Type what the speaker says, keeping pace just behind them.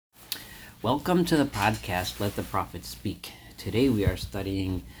Welcome to the podcast, Let the Prophet Speak. Today we are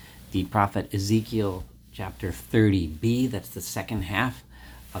studying the prophet Ezekiel chapter 30b. That's the second half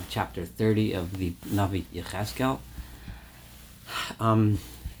of chapter 30 of the Navi Yechezkel.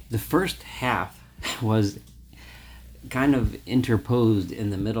 The first half was kind of interposed in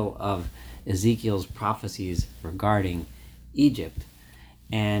the middle of Ezekiel's prophecies regarding Egypt.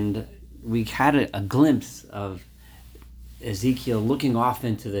 And we had a glimpse of Ezekiel looking off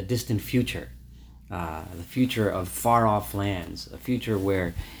into the distant future, the future of far-off lands, a future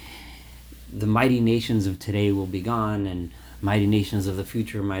where the mighty nations of today will be gone and mighty nations of the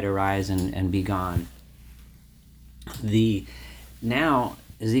future might arise and be gone. Now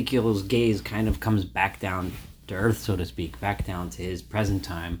Ezekiel's gaze kind of comes back down to earth, so to speak, back down to his present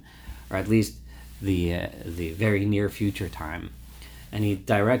time, or at least the very near future time. And he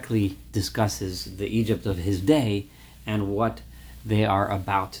directly discusses the Egypt of his day and what they are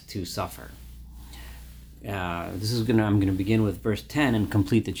about to suffer. I'm going to begin with verse 10 and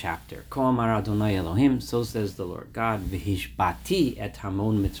complete the chapter. Ko amar Adonai Elohim, so says the Lord God, v'hishbati et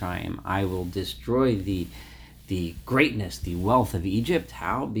hamon Mitzrayim, I will destroy the greatness, the wealth of Egypt.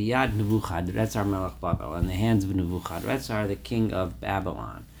 How? Biyad Nebuchadrezzar melech Babel, in the hands of Nebuchadrezzar, the king of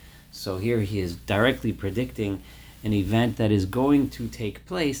Babylon. So here he is directly predicting an event that is going to take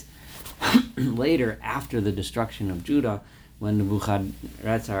place later, after the destruction of Judah, when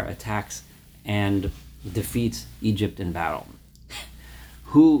Nebuchadrezzar attacks and defeats Egypt in battle.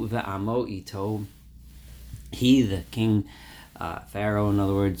 Hu ve'amo ito, he, the king, Pharaoh, in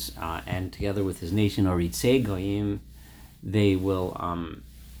other words, and together with his nation, Oritzei Goyim, they will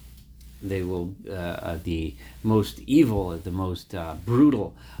the most evil, the most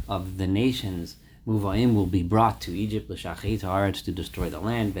brutal of the nations, Muva'im, will be brought to Egypt, l'shachet haaretz, to destroy the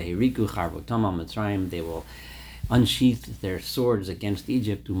land. Vehiriku charvotam al Mitzrayim, they will unsheath their swords against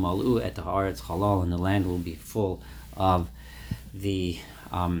Egypt. Umalu et haaretz halal, and the land will be full of the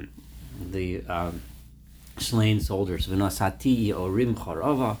slain soldiers. V'nosati yorim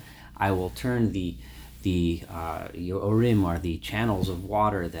charava, I will turn the yorim, are the channels of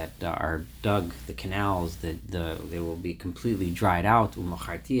water that are dug, the canals, that they will be completely dried out.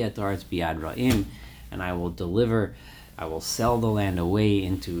 Umacharti et haaretz biad ra'im, and I will sell the land away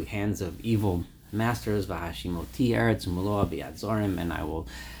into hands of evil masters. V'hashimoti eretz u'meloa biad zorim, and I will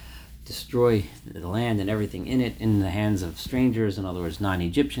destroy the land and everything in it in the hands of strangers, in other words,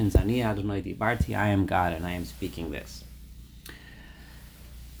 non-Egyptians. Ani Adonai dibarti, I am God and I am speaking this.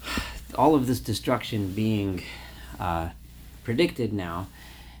 All of this destruction being predicted now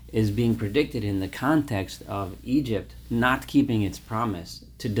is being predicted in the context of Egypt not keeping its promise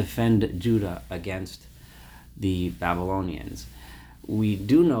to defend Judah against the Babylonians. We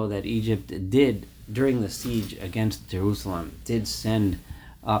do know that Egypt did, during the siege against Jerusalem, did send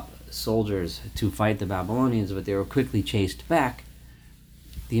up soldiers to fight the Babylonians, but they were quickly chased back.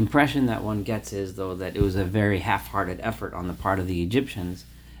 The impression that one gets is, though, that it was a very half-hearted effort on the part of the Egyptians,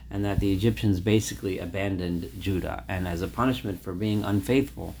 and that the Egyptians basically abandoned Judah. And as a punishment for being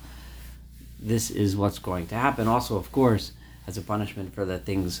unfaithful, this is what's going to happen. Also, of course, as a punishment for the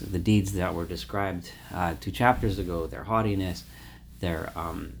deeds that were described 2 chapters ago, their haughtiness, their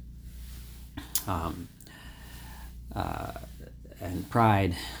and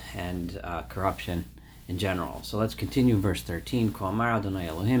pride and corruption in general. So let's continue verse 13. Ko amar Adonai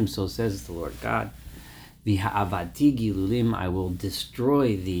Elohim, so says the Lord God, V'ha'avati gilulim, I will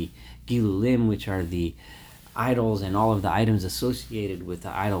destroy the gilulim, which are the idols and all of the items associated with the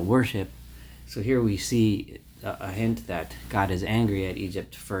idol worship. So here we see a hint that God is angry at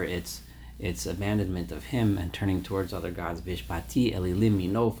Egypt for its abandonment of him and turning towards other gods. Vishpati elilim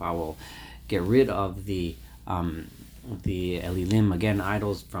minof, I will get rid of the elilim, again,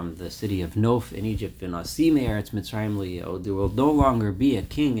 idols from the city of Nof in Egypt. V'nasi me'eretz Mitzrayim li'yo, there will no longer be a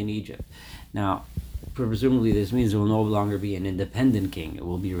king in Egypt. Now, presumably this means there will no longer be an independent king. It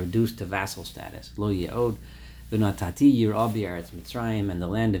will be reduced to vassal status. Lo ye'od v'natati yir'ah b'eretz Mitzrayim, and the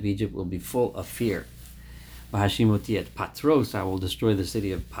land of Egypt will be full of fear. V'hashimoti et Patros, I will destroy the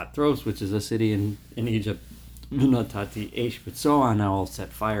city of Patros, which is a city in Egypt. V'natati eish b'tzoan, I will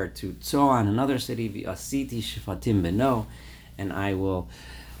set fire to Tzoan, another city. V'asiti shifatim b'no, and I will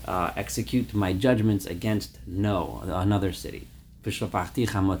execute my judgments against No, another city. V'shofachti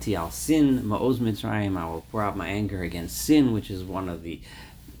chamoti al Sin ma'oz Mitzrayim, I will pour out my anger against Sin, which is one of the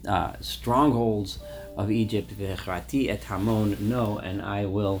strongholds of Egypt. V'echrati et Hamon No, and I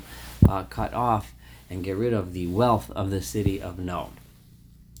will cut off and get rid of the wealth of the city of No.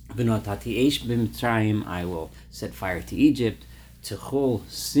 V'notati eish b'Mitzrayim, I will set fire to Egypt. Techol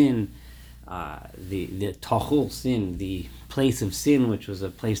Sin, the Tochul Sin, the place of sin, which was a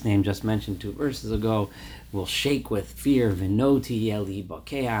place name just mentioned 2 verses ago, will shake with fear. Venoti Eli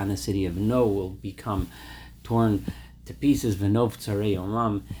Bakea, and the city of No will become torn to pieces. Venov Tzarei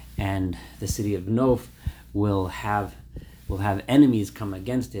Olam, and the city of Nof will have enemies come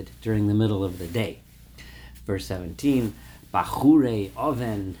against it during the middle of the day. Verse 17, Bachure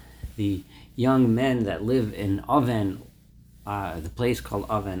Oven, the young men that live in Oven, the place called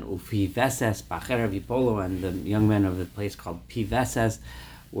Oven, Ufi Veses, Bacher Vipolo, and the young men of the place called Piveses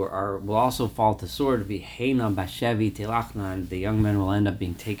will also fall to sword. Vihena Bashevi Telachna, and the young men will end up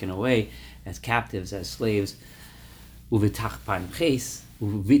being taken away as captives, as slaves. Uvitach Panches,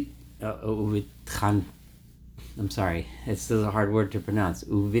 Uvitchan. I'm sorry, it's still a hard word to pronounce.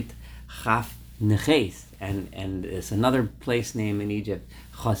 Uvit Chaf Neches, and it's another place name in Egypt.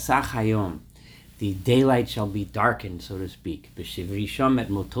 Chosach Hayom, the daylight shall be darkened, so to speak. B'shivrisham et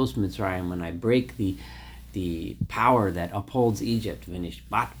motos Mitzrayim, when I break the power that upholds Egypt.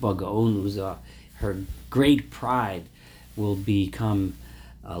 V'nishbat ba gaon uza, her great pride will become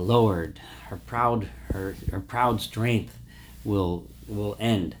lowered. Her proud strength will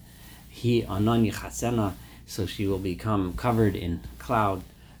end. He anan yichasena, so she will become covered in cloud,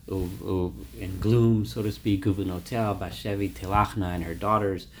 in gloom, so to speak. Uvunotel bashevi telachna, and her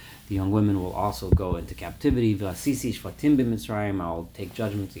daughters, the young women, will also go into captivity. V'asisi shvatim b'Mitzrayim, I will take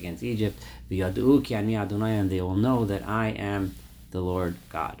judgments against Egypt. V'yadu ki ani Adonai, and they will know that I am the Lord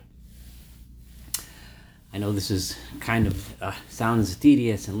God. I know this is kind of sounds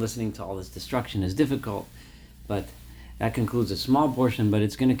tedious, and listening to all this destruction is difficult, but that concludes a small portion, but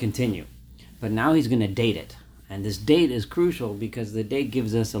it's going to continue. But now he's going to date it. And this date is crucial because the date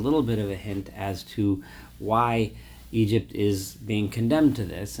gives us a little bit of a hint as to why Egypt is being condemned to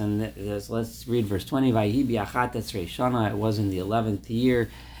this. And let's read verse 20. Vayhi bi'achat etzrei shana, it was in the 11th year.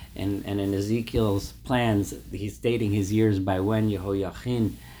 And in Ezekiel's plans, he's dating his years by when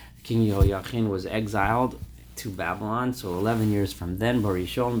King Yehoiachin was exiled to Babylon. So 11 years from then,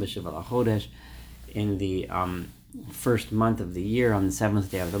 Barishon b'Shevat HaChodesh, in the first month of the year, on the 7th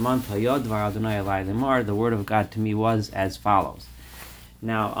day of the month, Hayod var Adonai elai lemar, the word of God to me was as follows.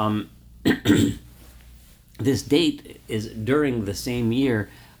 Now, this date is during the same year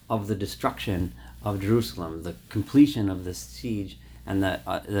of the destruction of Jerusalem, the completion of the siege, and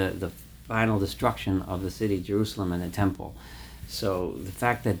the final destruction of the city, Jerusalem, and the temple. So the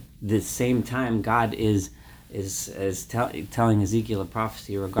fact that this same time God is telling Ezekiel a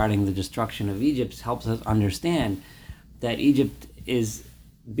prophecy regarding the destruction of Egypt helps us understand that Egypt is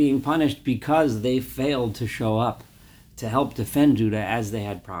being punished because they failed to show up to help defend Judah as they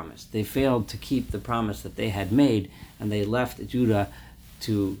had promised. They failed to keep the promise that they had made, and they left Judah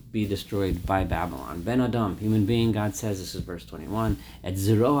to be destroyed by Babylon. Ben Adam, human being, God says, this is verse 21, Et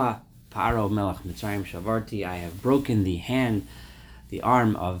Zeroa Paro Melech Mitzrayim Shavarti, I have broken the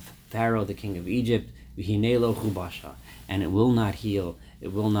arm of Pharaoh, the king of Egypt, V'hinelo Chubasha, and it will not heal.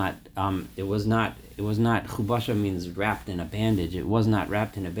 It was not, Chubasha means wrapped in a bandage. It was not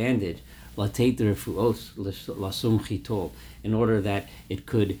wrapped in a bandage, Lateit Refuos Lasum Chitol, in order that it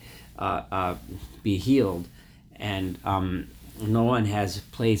could be healed. And no one has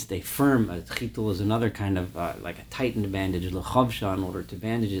placed a firm, chitol is another kind of like a tightened bandage, lechavsha, in order to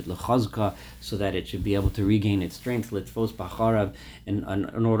bandage it, lechazka, so that it should be able to regain its strength, litfos bacharav, in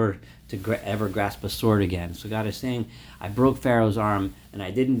order to ever grasp a sword again. So God is saying, I broke Pharaoh's arm, and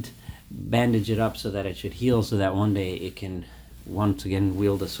I didn't bandage it up so that it should heal, so that one day it can once again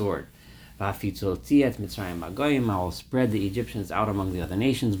wield a sword. I will spread the Egyptians out among the other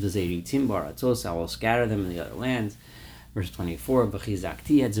nations, I will scatter them in the other lands. Verse 24,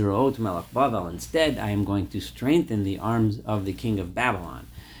 instead, I am going to strengthen the arms of the king of Babylon.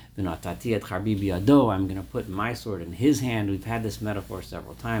 I'm going to put my sword in his hand. We've had this metaphor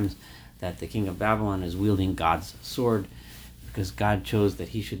several times, that the king of Babylon is wielding God's sword, because God chose that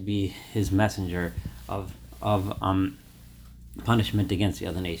he should be his messenger of punishment against the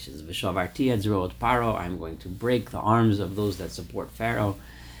other nations. I'm going to break the arms of those that support Pharaoh.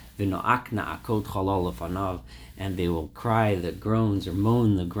 And they will cry the groans, or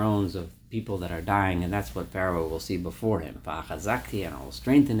moan the groans of people that are dying, and that's what Pharaoh will see before him. And I will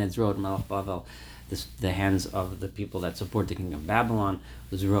strengthen the hands of the people that support the king of Babylon.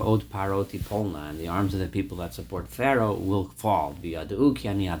 And the arms of the people that support Pharaoh will fall. And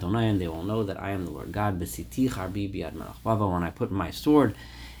they will know that I am the Lord God. When I put my sword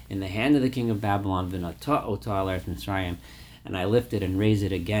in the hand of the king of Babylon, and I lift it and raise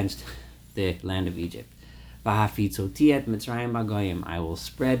it against the land of Egypt. I will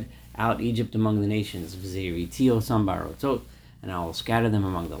spread out Egypt among the nations, and I will scatter them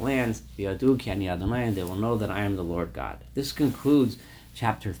among the lands. V'yadu ki ani Adonai, and they will know that I am the Lord God. This concludes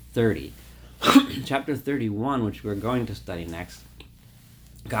chapter 30. Chapter 31, which we're going to study next,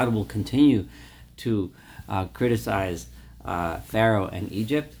 God will continue to criticize Pharaoh and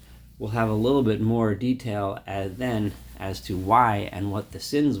Egypt. We'll have a little bit more detail then as to why and what the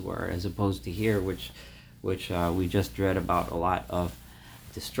sins were, as opposed to here, which we just read about a lot of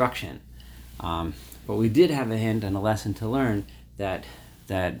destruction. But we did have a hint and a lesson to learn that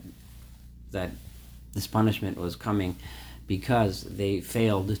this punishment was coming because they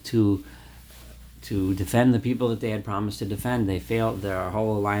failed to defend the people that they had promised to defend. They failed. Their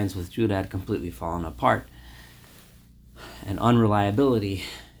whole alliance with Judah had completely fallen apart. And unreliability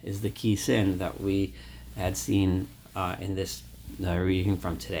is the key sin that we had seen in this reading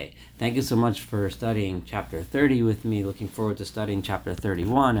from today. Thank you so much for studying chapter 30 with me. Looking forward to studying chapter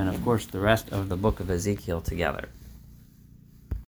 31 and, of course, the rest of the book of Ezekiel together.